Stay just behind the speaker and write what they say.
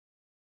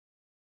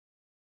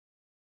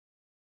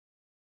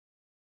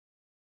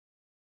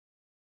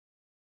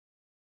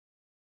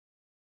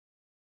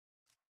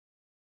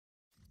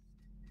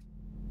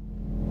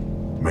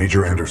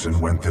Major Anderson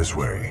went this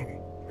way.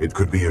 It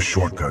could be a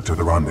shortcut to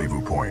the rendezvous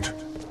point.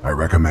 I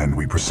recommend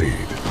we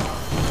proceed.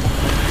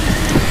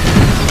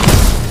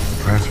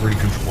 Transferring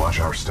control. Watch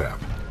our step.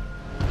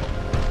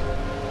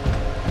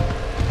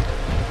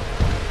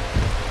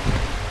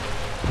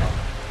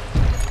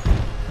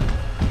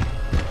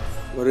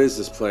 What is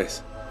this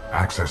place?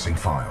 Accessing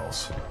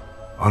files.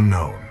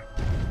 Unknown.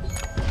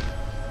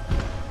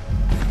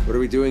 What are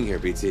we doing here,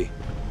 BT?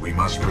 We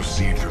must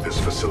proceed through this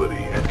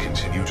facility and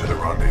continue to the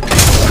rendezvous.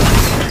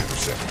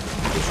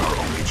 50% is our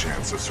only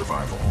chance of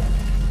survival.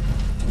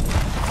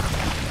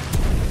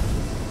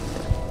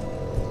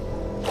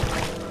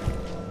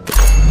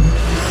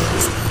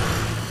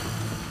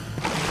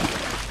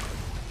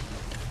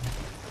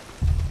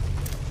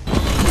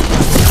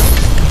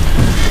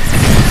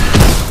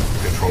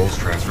 Controls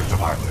transferred to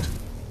pilot.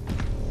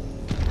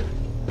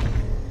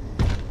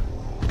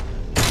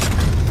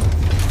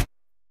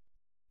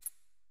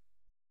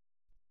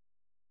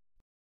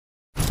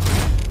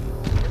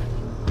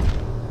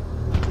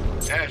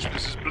 Ash,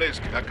 this is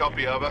Blisk. A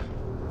copy, over.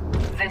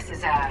 This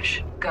is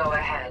Ash. Go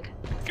ahead.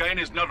 Gain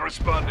is not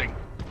responding.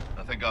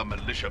 I think our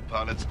militia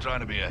pilot's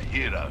trying to be a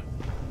hero.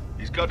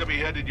 He's got to be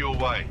headed your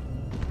way.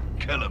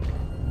 Kill him.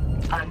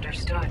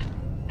 Understood.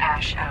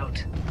 Ash out.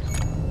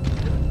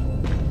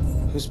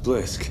 Who's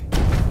Blisk?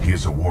 He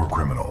is a war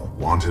criminal,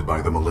 wanted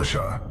by the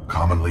militia,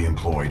 commonly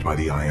employed by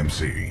the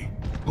IMC.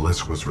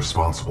 Blisk was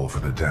responsible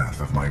for the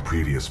death of my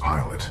previous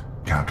pilot,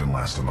 Captain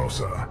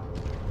Lastimosa.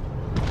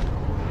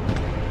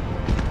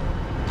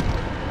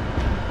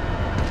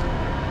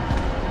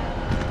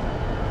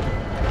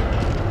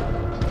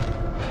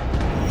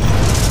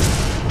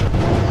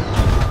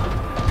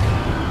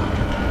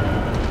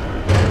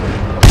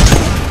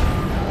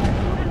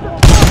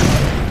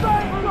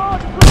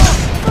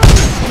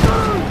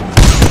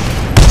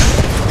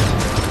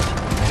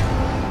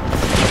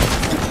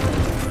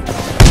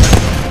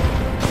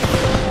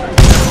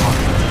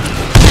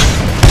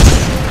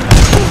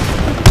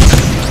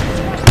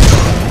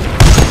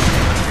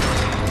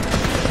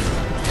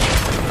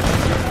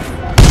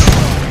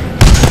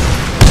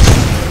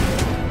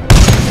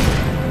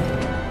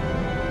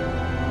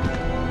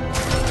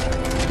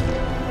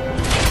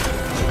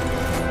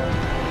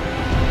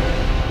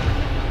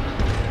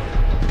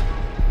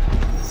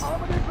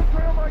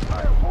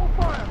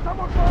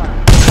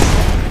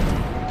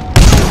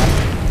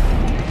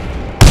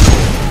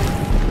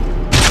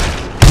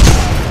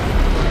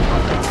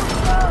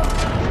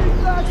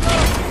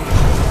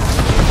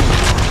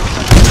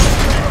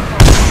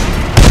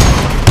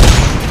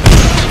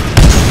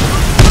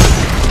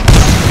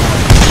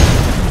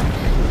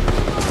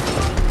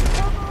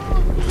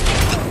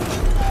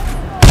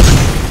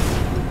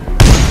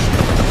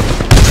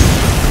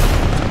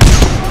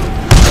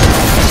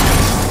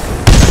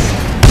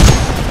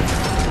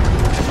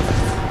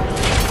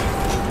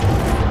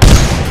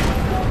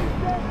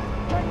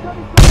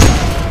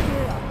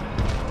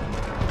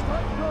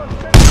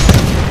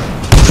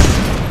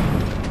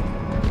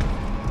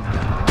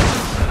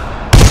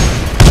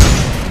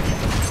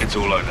 It's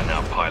all over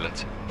now,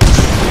 pilot.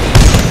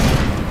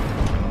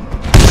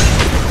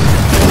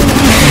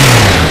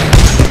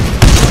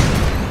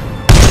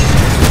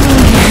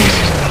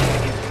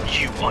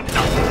 You want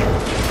nothing.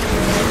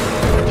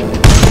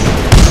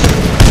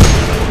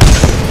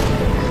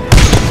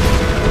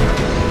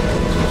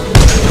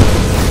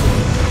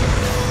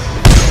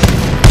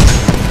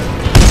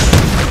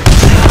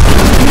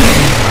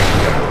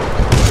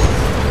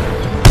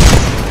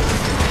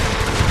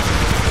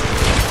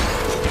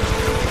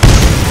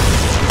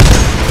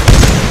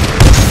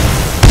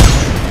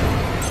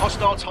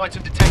 Hostile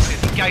Titan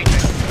detected. Engaging.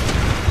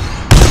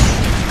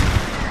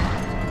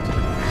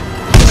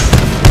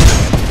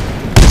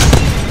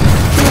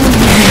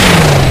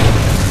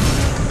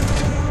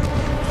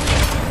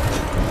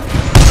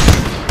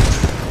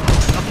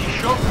 Lucky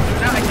shot. Do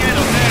that again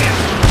on there.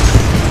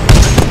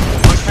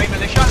 Okay,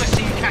 militia, let's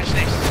see you catch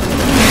this.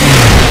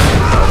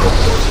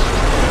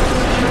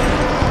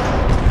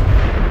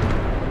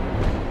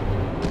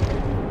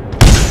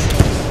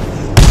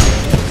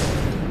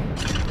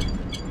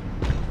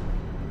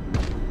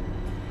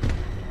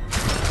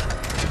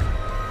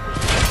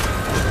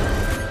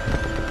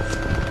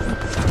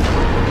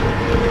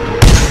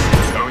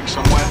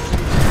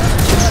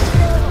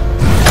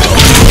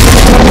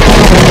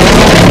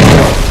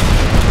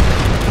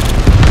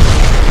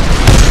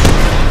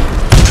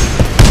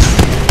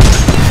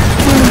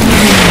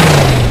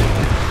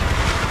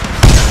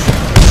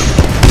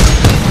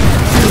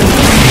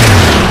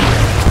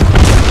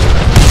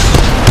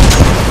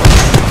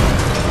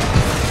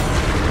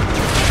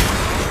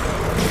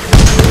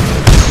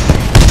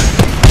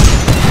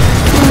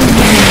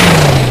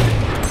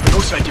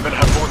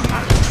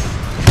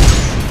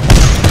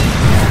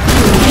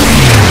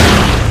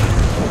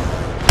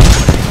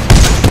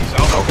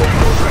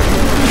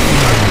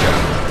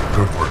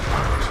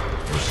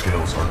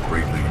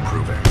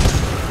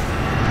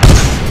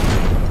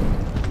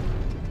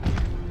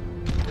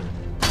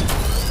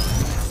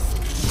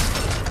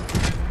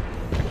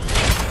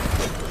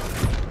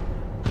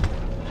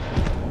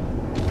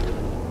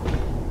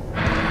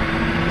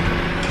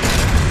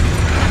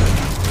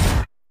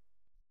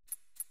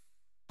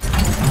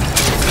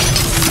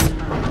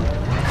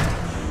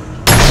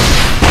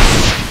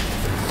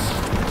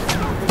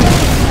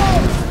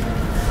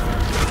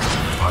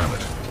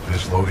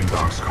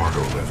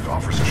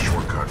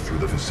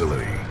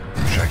 facility.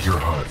 Check your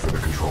HUD for the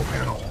control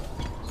panel.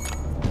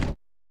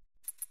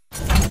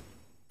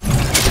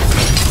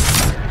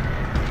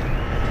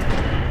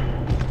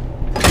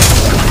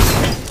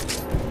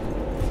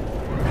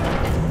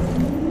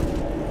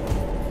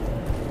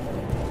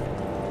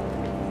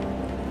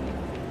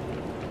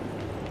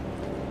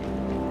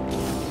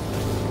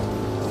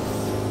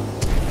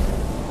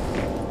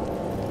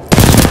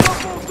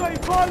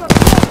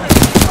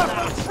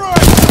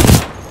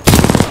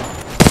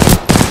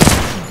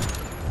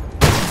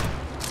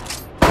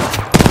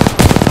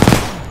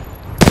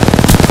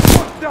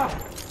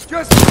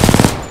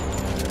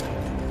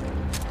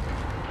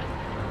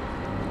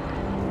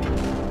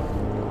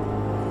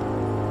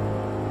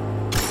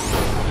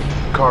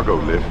 Cargo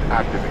lift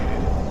activated.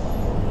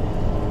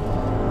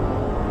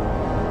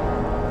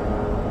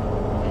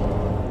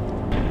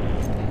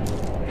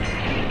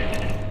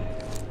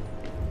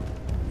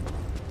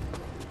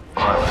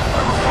 Pilot,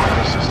 I require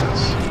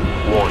assistance.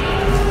 Warning.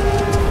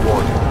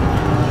 Warning.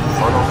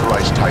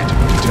 Unauthorized Titan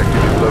detected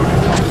and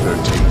loaded on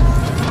 13.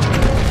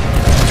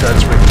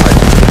 Transmit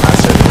Titan.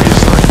 Asset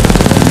reassigned.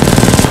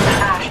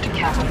 Ash to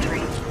Kappa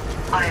 3.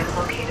 I have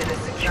located a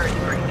security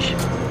breach.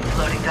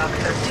 Loading dock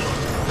 13.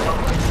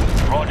 Over.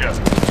 Roger.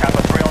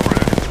 Kappa 3 en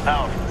route.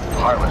 Out.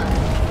 Pilot,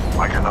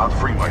 I cannot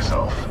free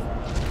myself.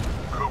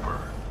 Cooper.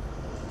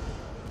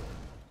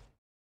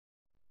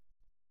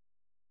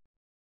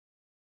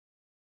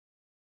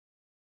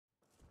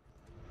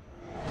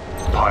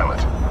 Pilot.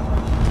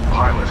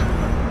 Pilot,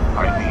 I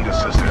need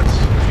assistance.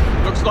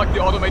 Looks like the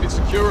automated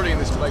security in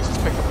this place has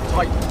picked up a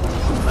Titan.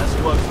 That's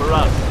work for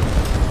us.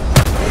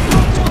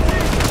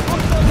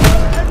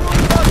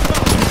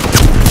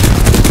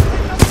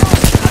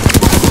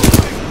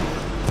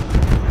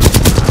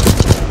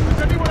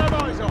 Does anyone have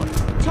eyes on?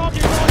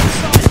 Target line in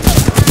sight!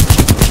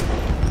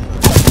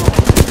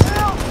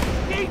 Help!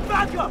 Need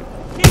backup!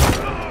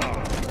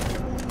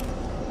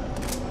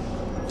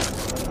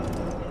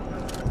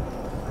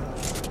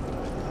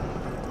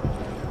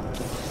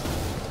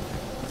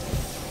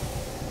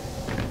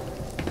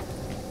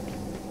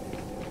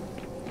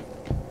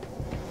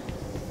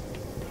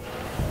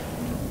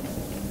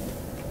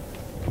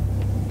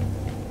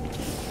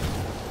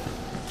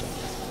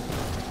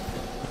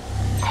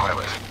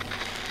 Pilot.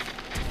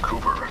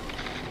 Cooper.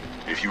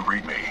 If you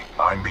read me,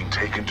 I'm being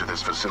taken to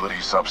this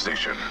facility's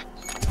substation.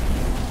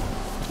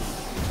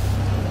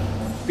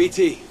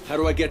 BT, how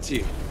do I get to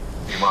you?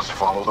 You must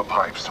follow the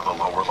pipes to the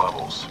lower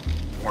levels.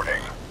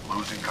 Warning,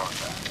 losing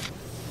contact.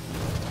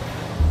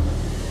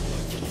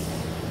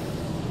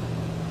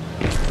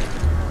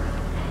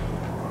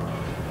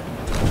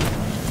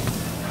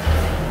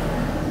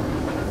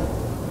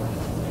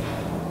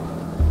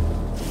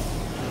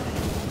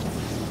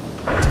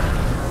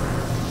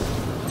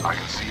 I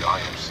can see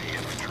IMC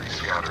infantry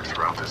scattered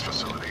throughout this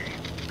facility.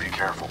 Be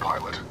careful,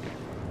 pilot.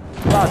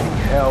 Bloody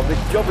hell, this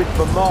job is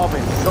for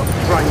Marvin, not to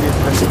train the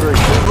infantry.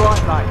 You're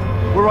right,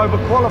 mate. We're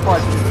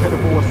overqualified for this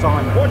pitiful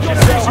assignment. Watch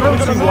yourself! I don't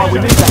see why we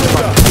need that.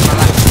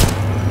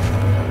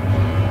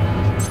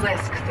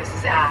 Blisk, this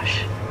is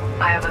Ash.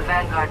 I have a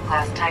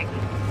Vanguard-class Titan.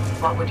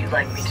 What would you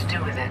like me to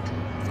do with it?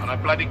 I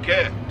don't bloody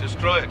care.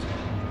 Destroy it.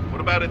 What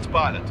about its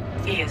pilot?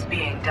 He is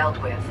being dealt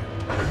with.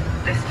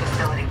 This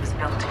facility was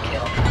built to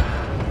kill.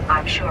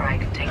 I'm sure I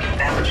can take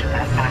advantage of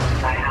that fact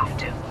if I have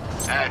to.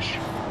 Ash,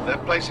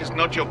 that place is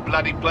not your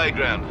bloody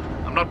playground.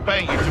 I'm not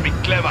paying you to be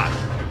clever.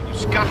 You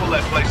scuttle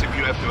that place if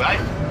you have to, eh?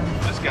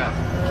 Let's go.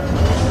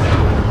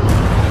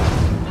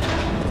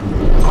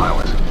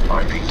 Pilot,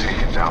 I'm being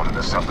taken down an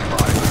assembly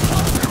line.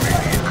 There may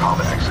be a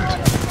common exit.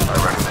 I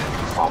recommend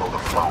you follow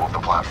the flow of the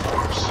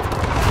platforms.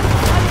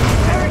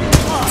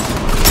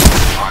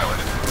 Pilot,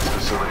 this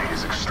facility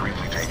is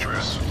extremely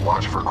dangerous.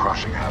 Watch for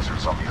crushing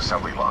hazards on the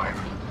assembly line.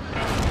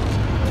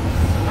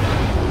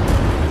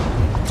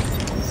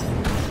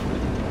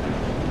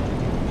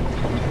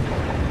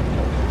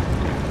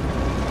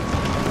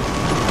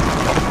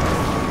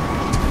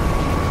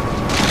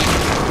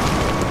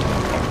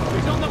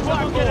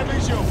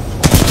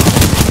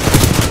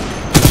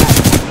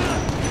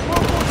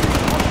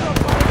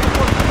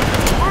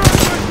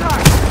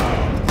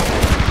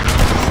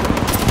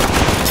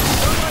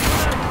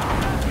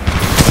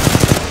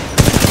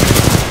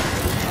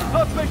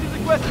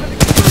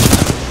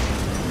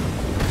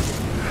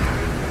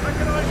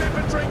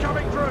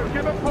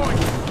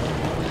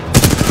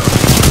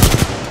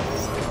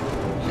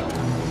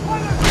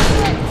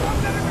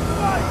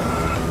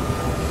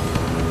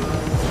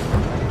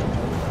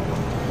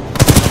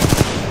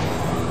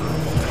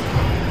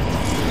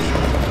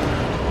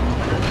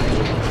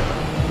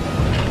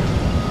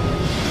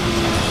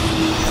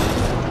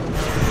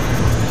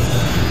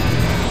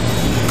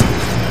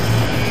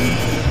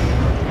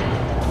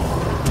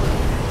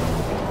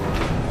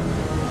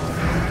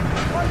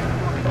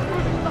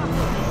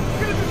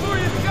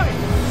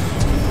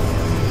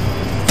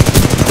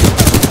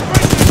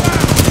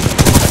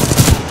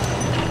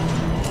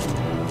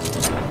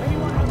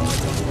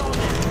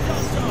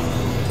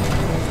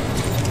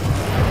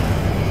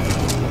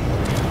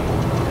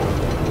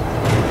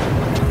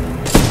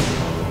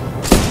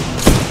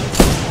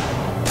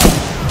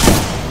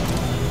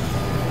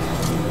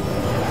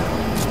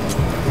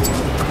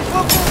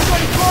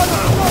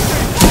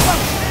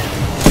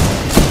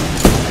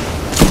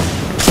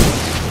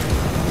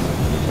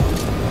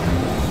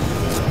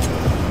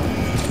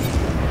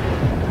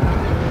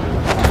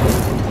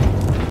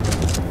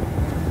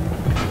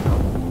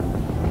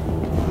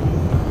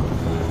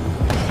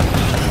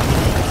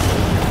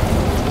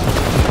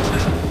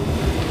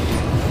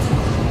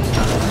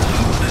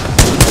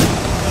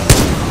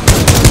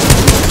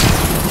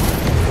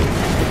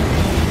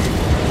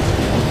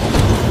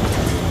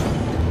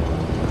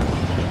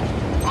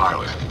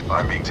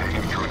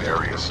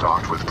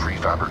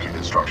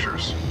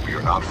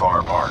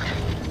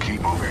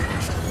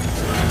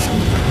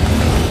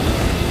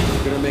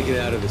 make it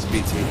out of this,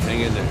 BT.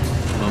 Hang in there.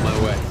 I'm on my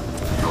way.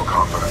 Your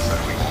confidence that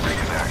we will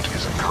reconnect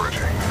is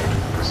encouraging.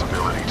 This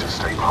ability to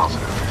stay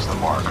positive is the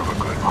mark of a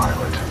good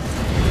pilot.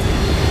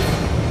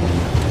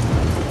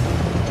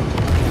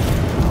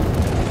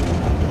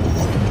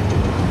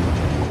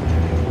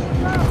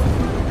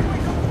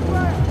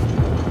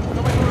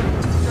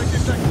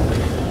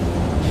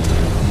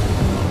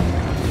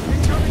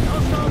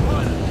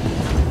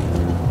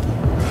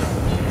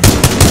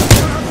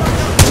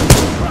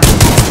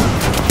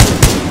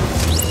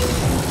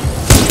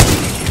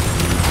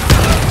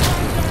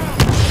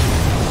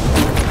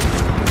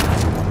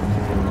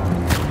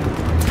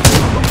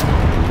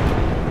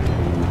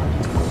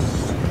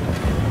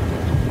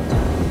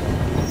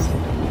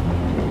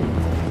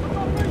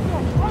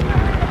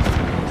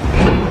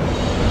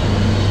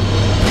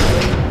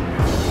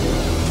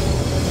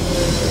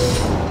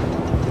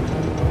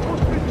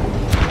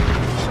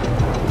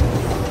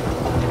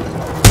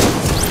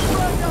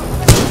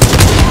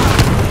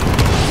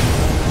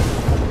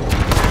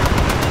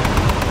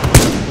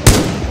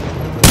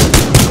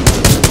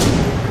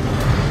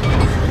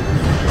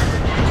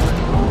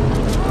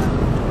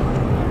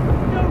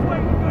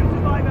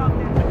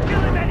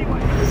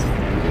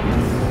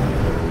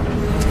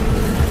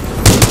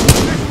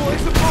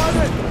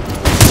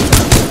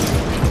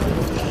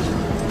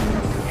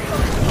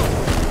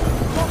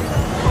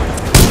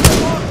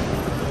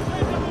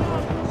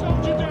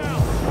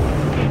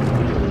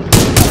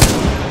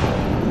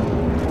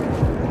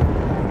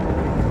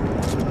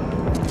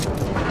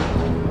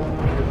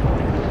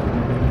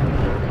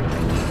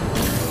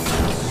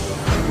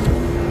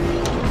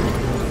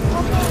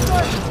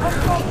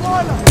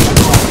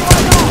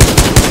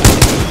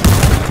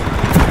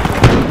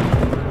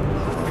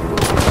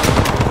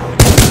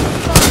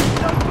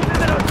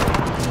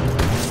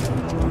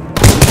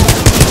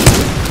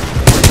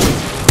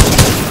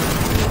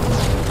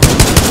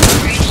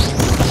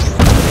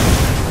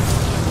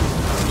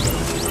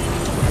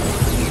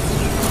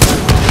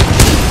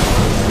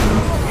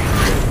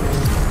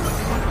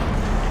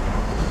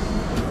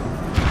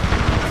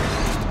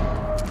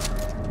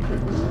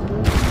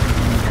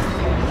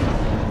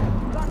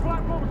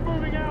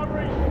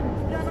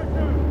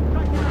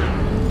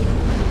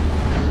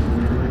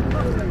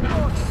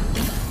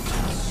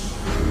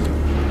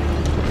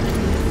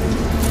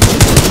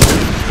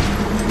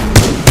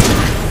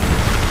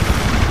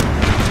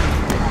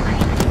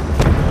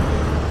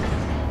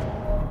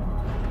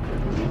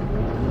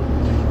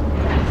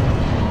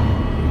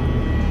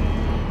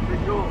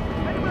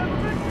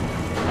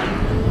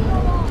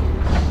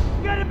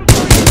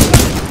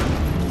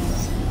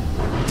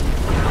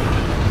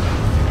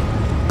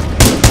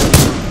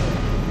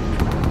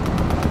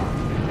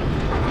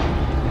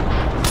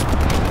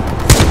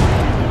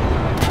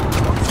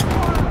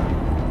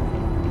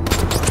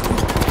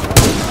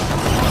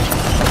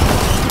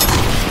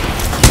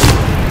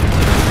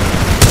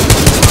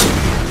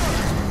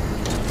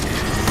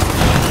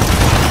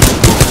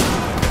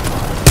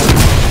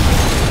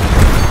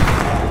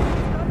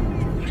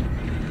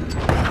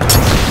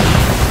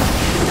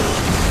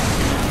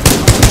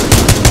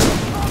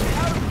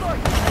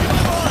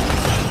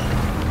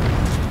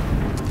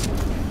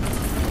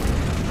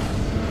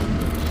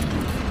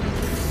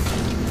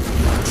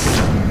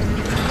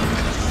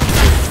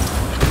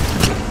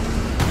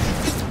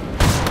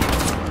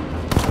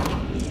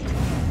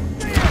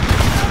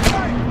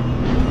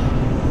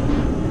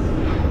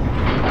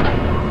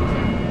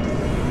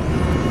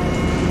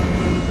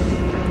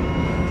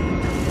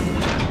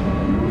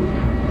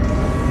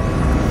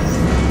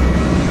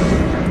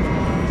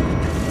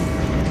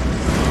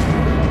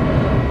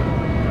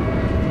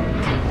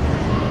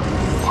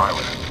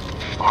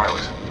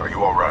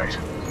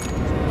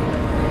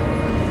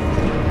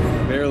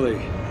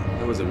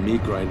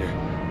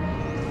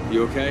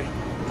 You okay?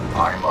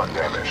 I'm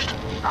undamaged.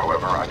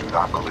 However, I do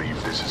not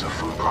believe this is a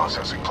food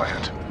processing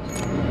plant.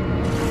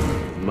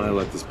 My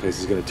luck, this place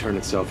is gonna turn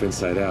itself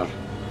inside out.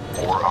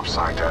 Or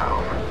upside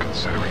down,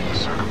 considering the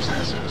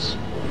circumstances.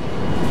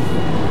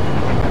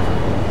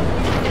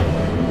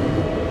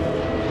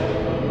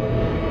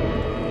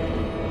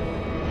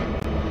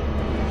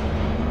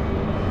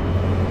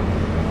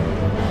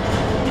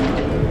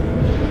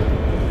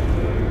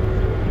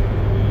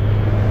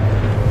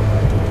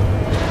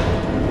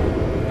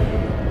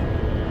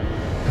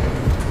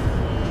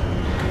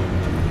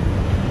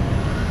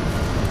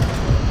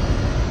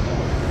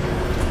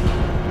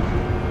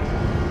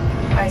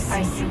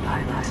 I see,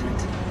 pilot.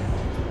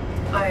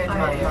 I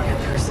admire your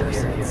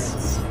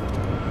perseverance.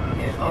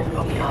 If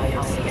only I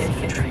am the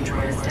infantry to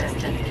your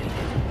destiny.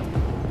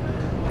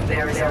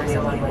 There is only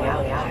one way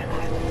out, pilot.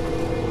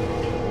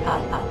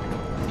 Up.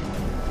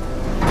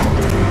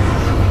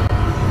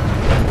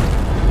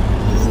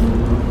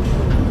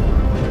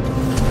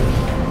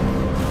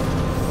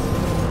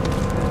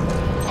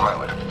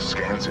 Pilot,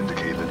 scans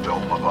indicate the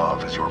dome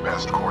above is your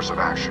best course of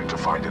action to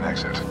find an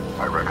exit.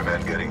 I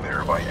recommend getting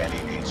there by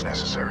any means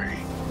necessary.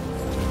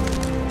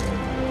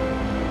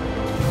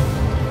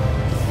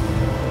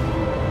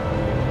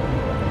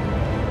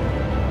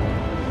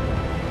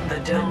 The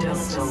dome is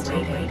still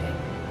waiting.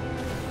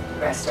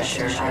 Rest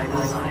assured I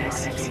will not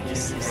execute you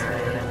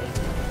summarily.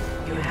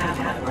 You have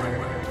that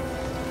word.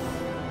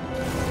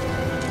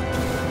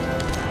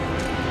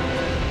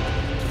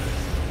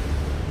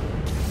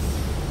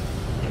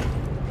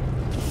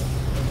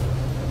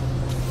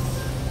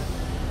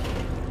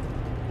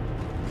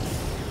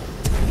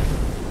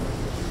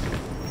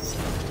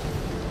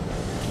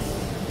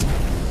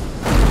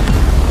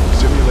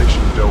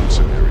 Simulation dome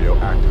scenario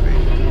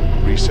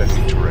activated.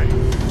 Resetting terrain.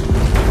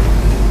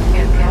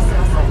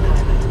 Impressive, pilot.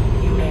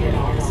 You made it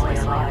all this way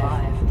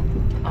alive.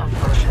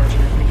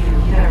 Unfortunately,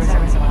 there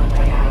is one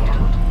way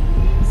out.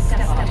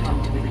 Step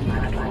onto the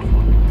platform.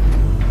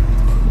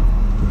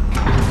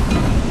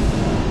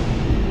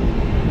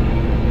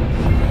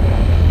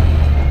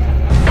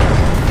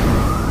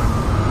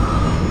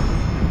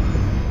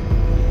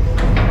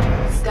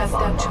 Step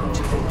onto the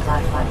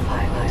platform,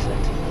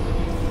 pilot.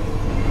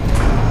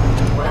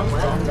 Well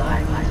done,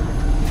 pilot.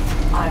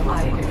 I will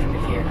take it from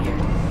here.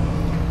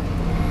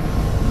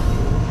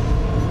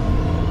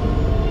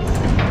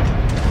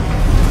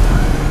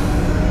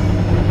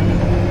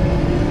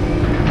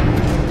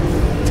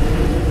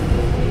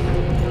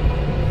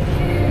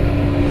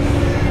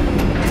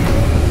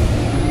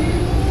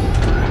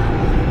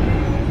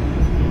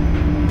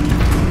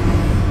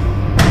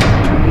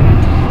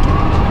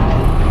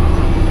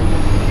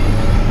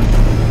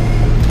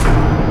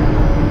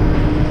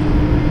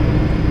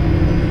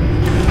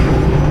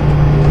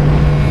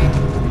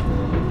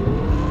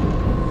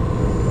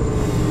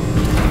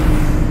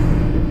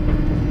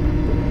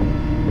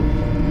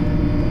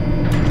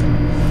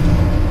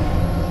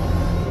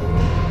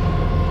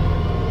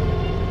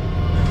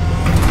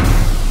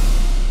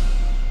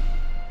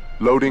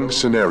 Loading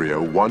scenario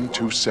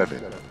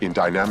 127 in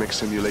dynamic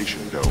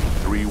simulation dome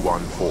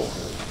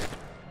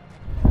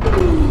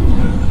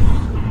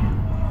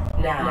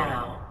 314.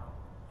 Now,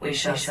 we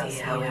shall see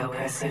how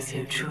impressive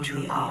you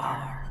truly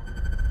are.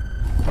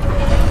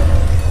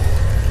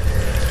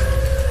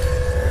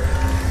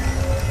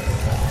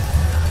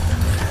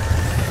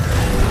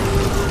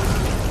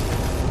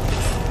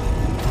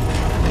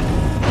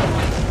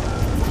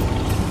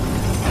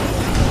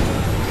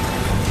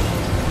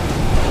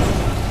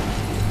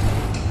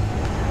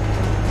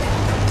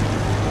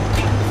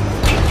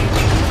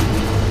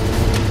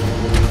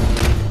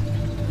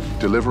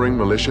 Delivering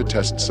militia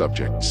test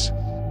subjects. Another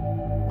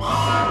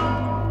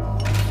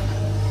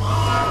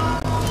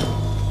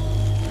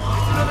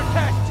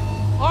test!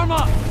 Arm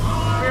up!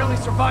 Barely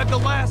survived the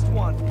last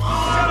one. Shut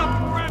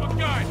up and grab a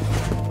gun!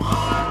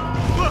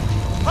 Look!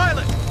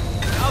 Pilot!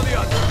 Now the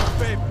odds are in our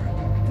favor.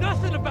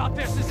 Nothing about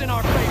this is in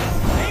our favor.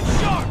 Aim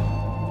sharp!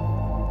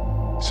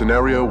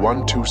 Scenario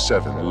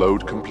 127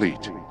 load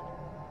complete.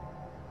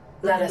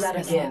 Let us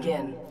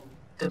begin.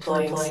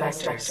 Deploying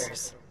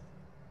inspectors.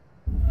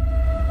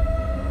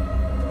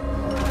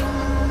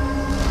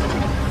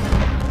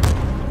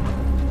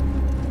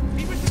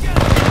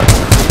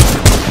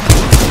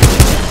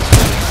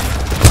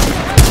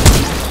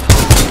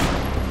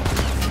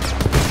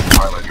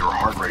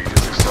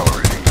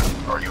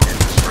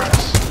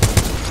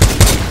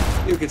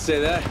 You could say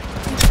that.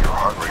 Your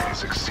heart rate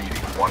is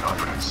exceeding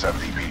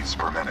 170 beats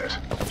per minute.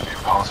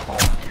 If possible,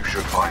 you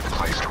should find a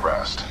place to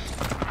rest.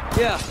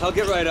 Yeah, I'll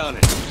get right on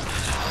it.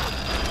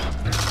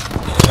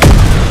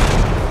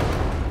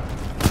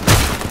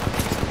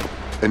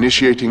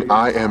 Initiating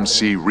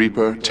IMC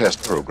Reaper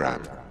test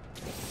program.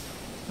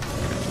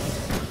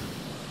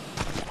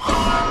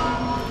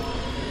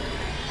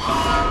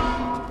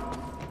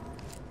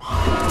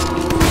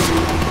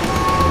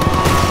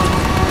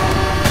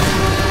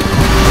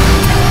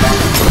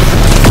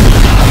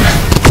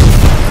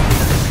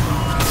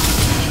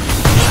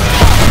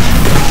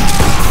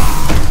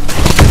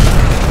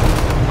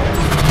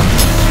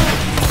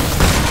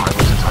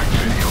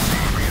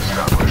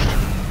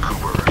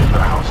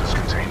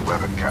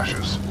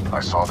 I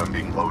saw them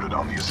being loaded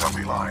on the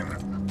assembly line.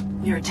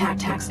 Your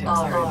tactics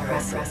are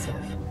impressive.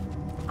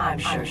 I'm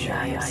sure the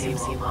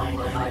IMC will mind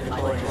if I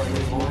deploy a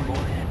few more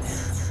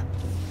units.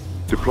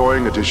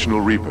 Deploying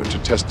additional Reaper to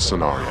test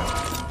scenario.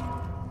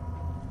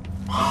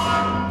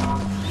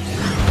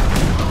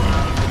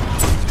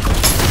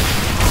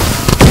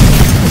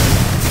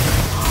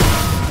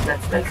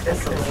 Let's make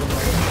this a little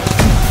more.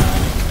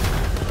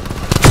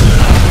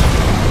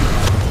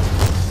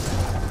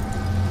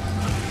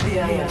 The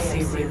IMC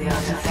really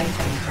ought to thank me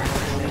for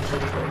helping make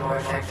Reaper more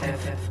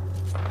effective.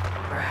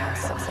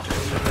 Perhaps I'll have to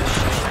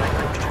renegotiate my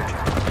contract.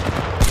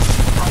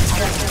 I'm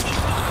stressed.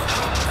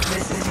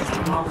 This is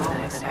taking longer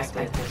than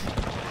expected.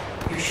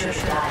 You should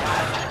die.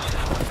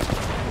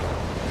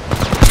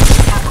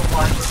 Kappa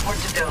 1, report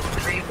to Dome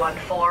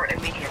 314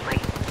 immediately.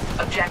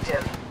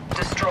 Objective,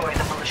 destroy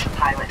the militia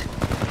pilot.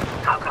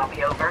 How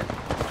copy, over?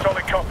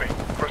 Solid copy.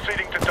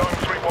 Proceeding to Dome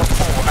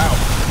 314, out.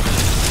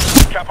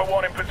 Kappa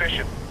 1 in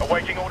position.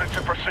 Awaiting orders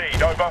to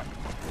proceed, over.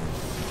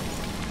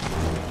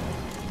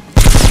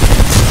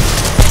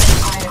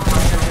 I am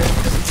under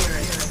the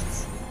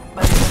spirits,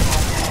 but it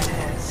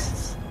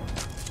is.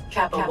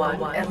 Kappa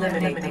 1,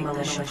 eliminate the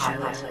militia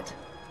pilot.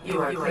 You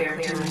are clear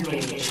to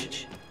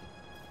engage.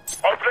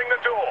 Opening the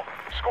door.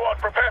 Squad,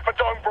 prepare for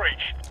dome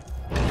breach.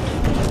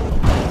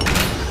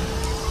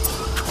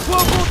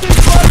 12 volt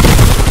inside!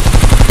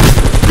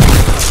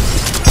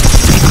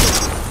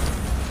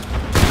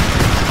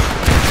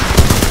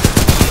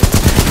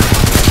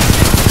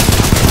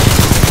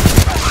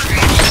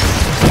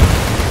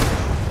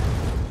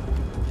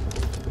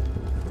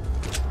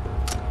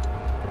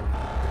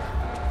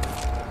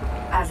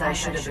 As I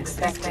should have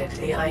expected,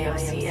 the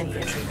IMC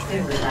infantry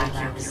clearly lack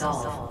your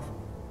resolve.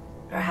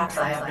 Perhaps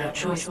I have no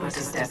choice but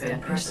to step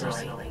in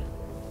personally.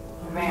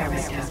 A rare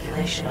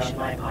miscalculation on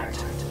my part.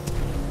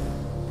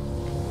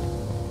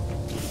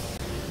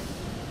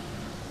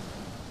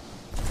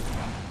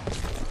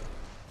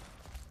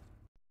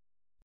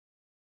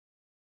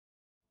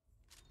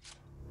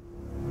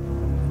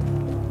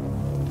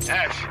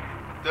 Ash,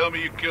 tell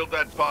me you killed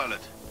that pilot.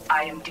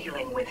 I am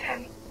dealing with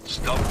him.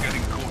 Stop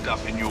getting caught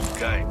up in your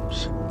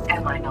games.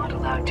 Am I not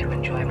allowed to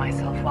enjoy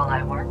myself while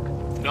I work?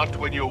 Not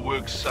when your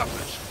work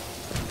suffers.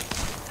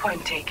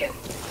 Point taken.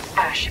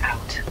 Ash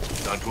out.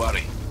 Don't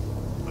worry.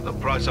 For the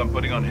price I'm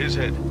putting on his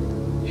head,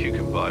 you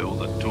can buy all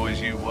the toys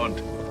you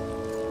want.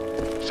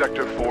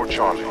 Sector 4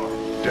 Charlie.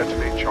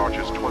 Detonate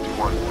charges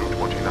 21 through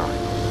 29.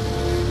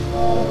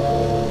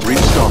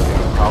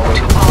 Restocking power.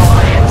 To all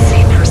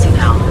IMC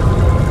personnel,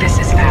 this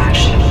is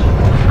Ash.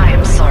 I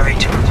am sorry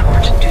to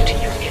report, due to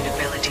your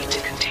inability to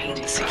contain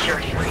the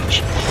security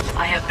breach,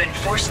 I have been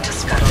forced to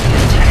scuttle the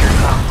entire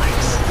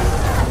complex.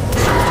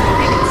 Some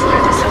may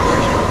consider this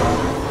overkill.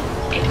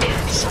 It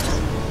is.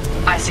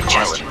 I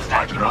suggest you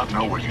I do evacuate not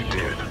know what you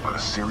immediately. did, but a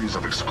series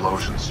of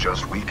explosions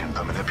just weakened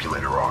the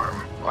manipulator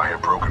arm. I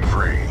have broken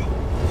free.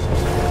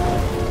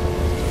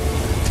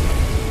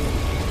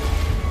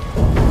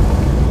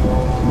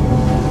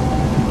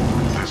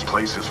 This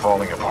place is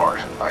falling apart.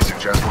 I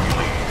suggest we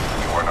leave.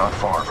 You are not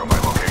far from my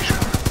location.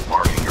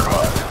 Marking your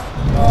HUD.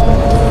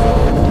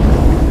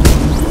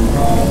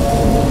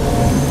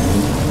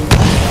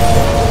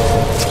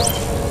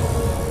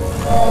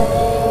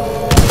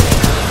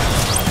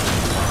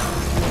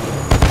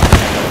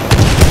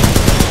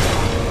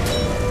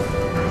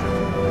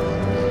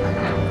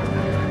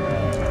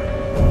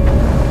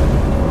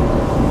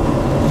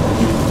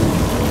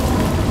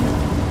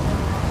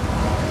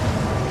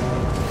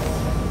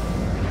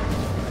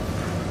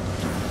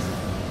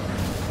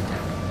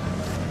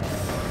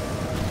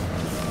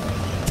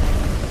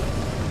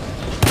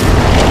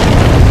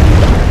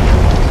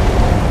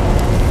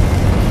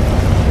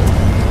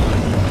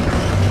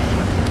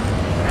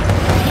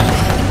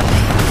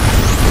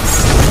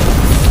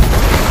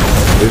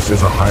 This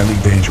is a highly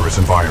dangerous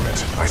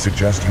environment. I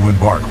suggest you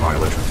embark,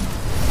 pilot.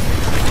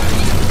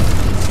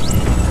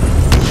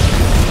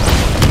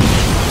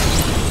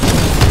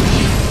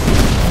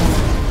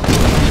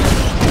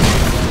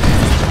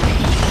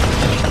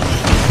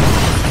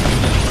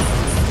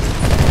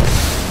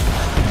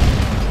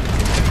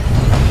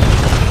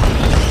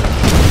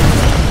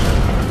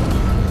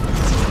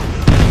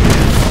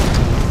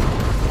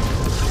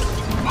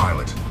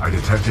 Pilot, I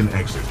detect an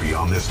exit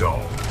beyond this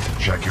dome.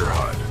 Check your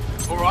HUD.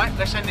 Alright,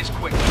 let's end this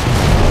quick.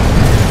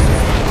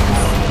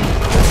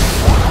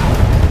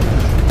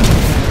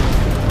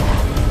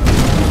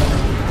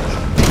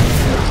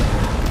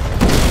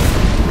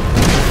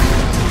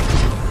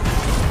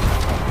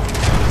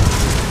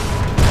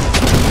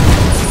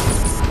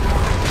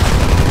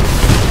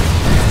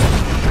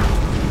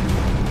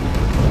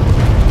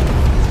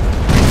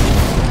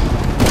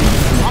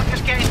 I'm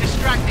just getting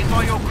distracted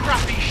by your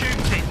crappy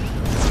shooting.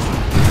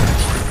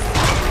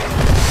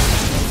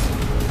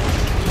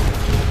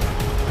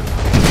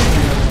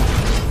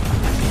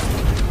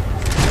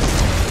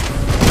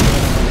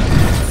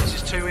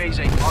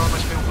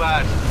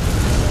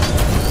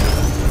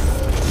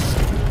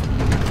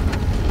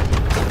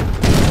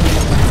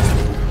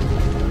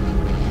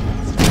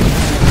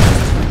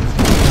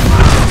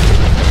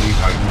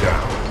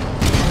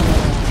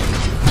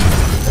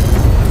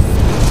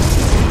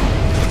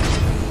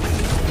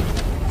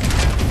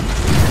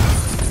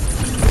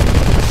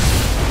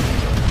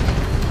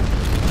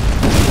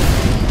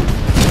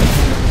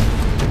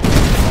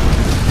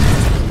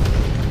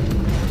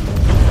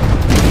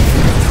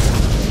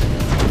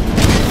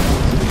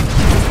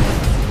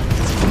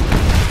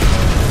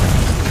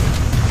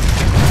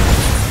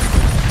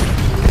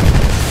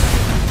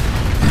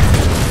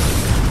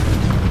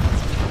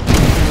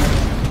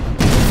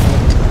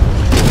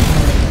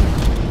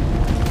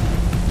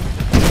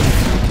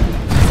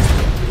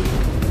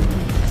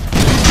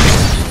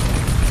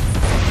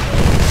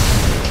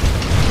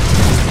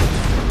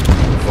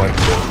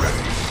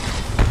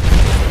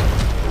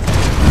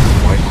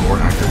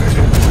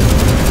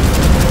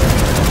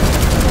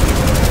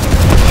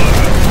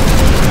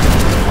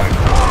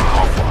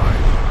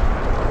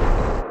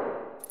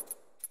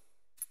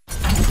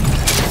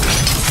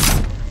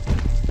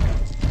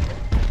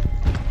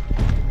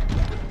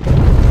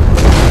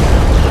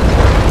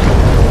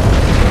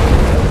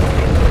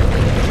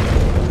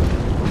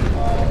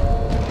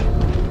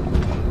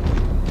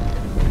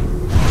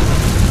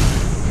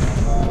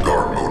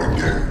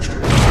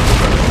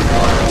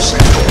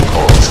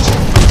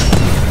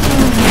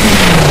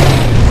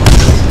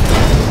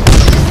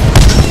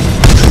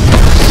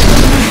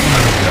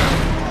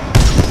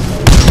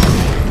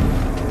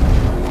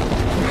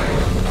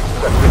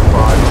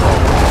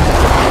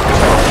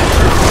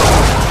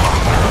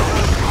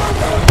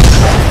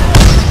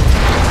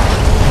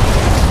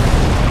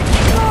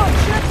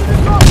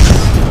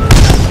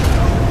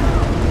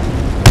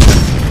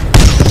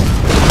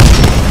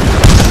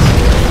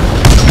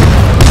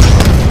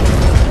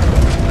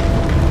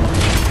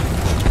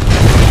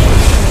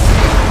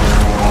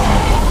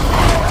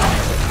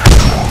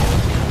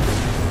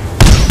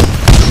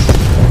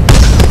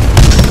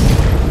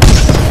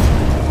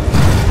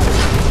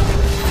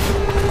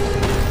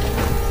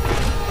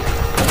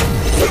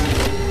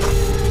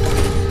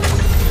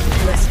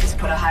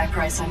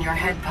 price on your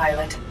head,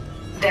 pilot.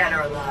 Dead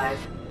or alive,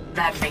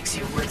 that makes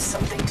you worth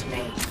something to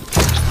me.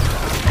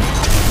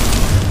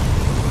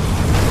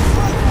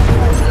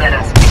 Let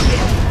us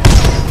begin.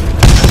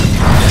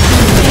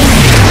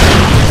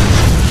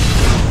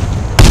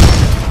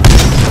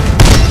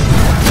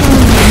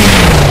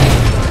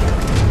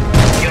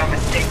 Your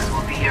mistakes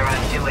will be your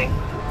undoing.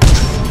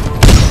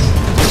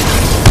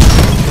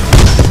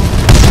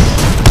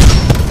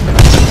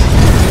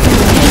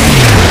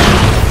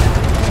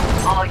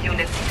 All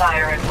units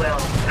fire at will.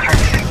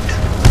 Perfect.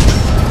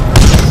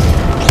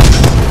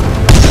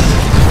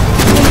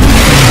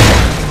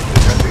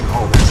 Detecting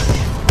hull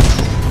damage.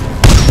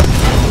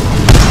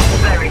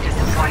 Very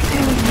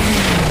disappointing.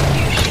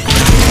 You should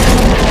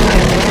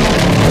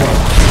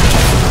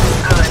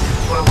Good.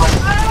 We're one.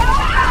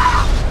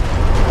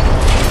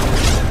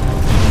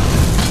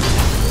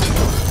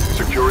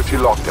 Security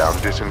lockdown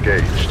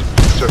disengaged.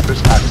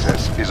 Surface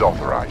access is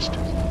authorized.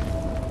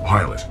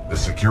 Pilot, the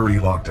security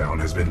lockdown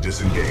has been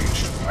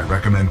disengaged. I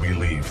recommend we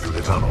leave through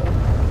the tunnel.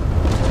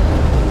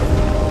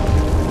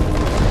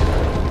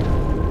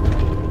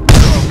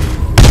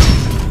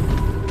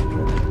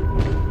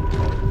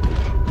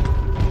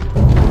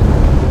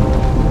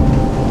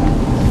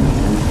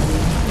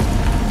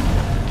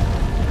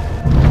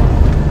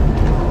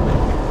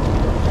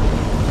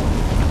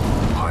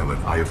 Pilot,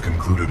 I have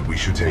concluded we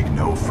should take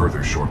no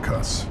further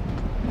shortcuts.